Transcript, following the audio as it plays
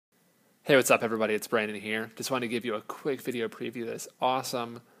Hey, what's up, everybody? It's Brandon here. Just wanted to give you a quick video preview of this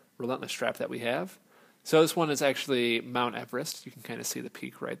awesome Relentless strap that we have. So this one is actually Mount Everest. You can kind of see the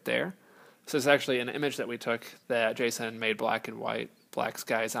peak right there. So it's actually an image that we took that Jason made black and white, black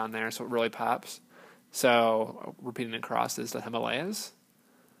skies on there, so it really pops. So repeating across is the Himalayas.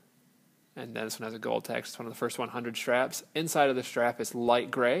 And then this one has a gold text. It's one of the first 100 straps. Inside of the strap is light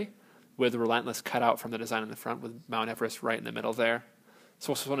gray with Relentless cut out from the design in the front with Mount Everest right in the middle there.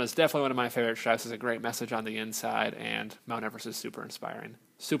 So this one is definitely one of my favorite straps. It's a great message on the inside, and Mount Everest is super inspiring.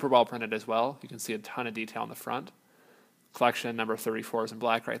 Super well printed as well. You can see a ton of detail on the front. Collection number 34 is in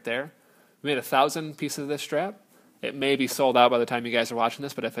black right there. We made 1,000 pieces of this strap. It may be sold out by the time you guys are watching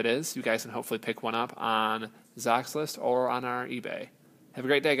this, but if it is, you guys can hopefully pick one up on ZOX list or on our eBay. Have a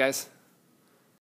great day, guys.